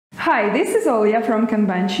Hi, this is Olya from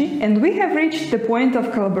Kanbanchi, and we have reached the point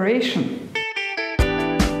of collaboration.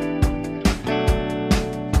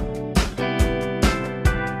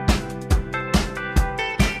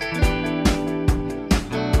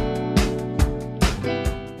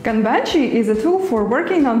 Kanbanchi is a tool for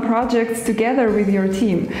working on projects together with your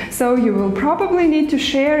team, so you will probably need to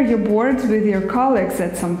share your boards with your colleagues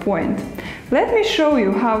at some point. Let me show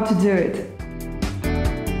you how to do it.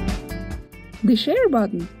 The Share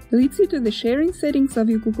button leads you to the sharing settings of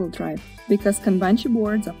your Google Drive, because Kanbanchi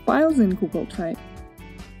boards are files in Google Drive.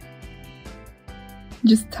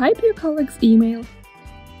 Just type your colleague's email,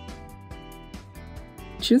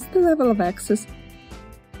 choose the level of access,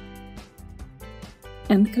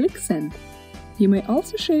 and click Send. You may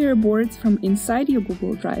also share your boards from inside your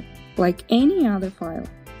Google Drive, like any other file.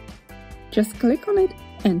 Just click on it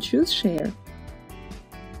and choose Share.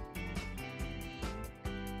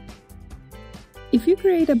 If you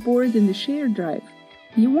create a board in the Share Drive,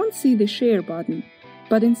 you won't see the Share button,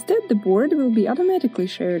 but instead the board will be automatically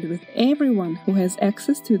shared with everyone who has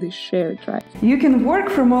access to this Share Drive. You can work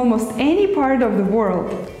from almost any part of the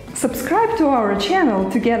world. Subscribe to our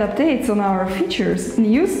channel to get updates on our features,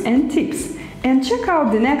 news and tips. And check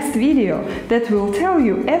out the next video that will tell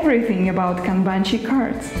you everything about Kanbanchi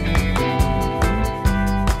cards.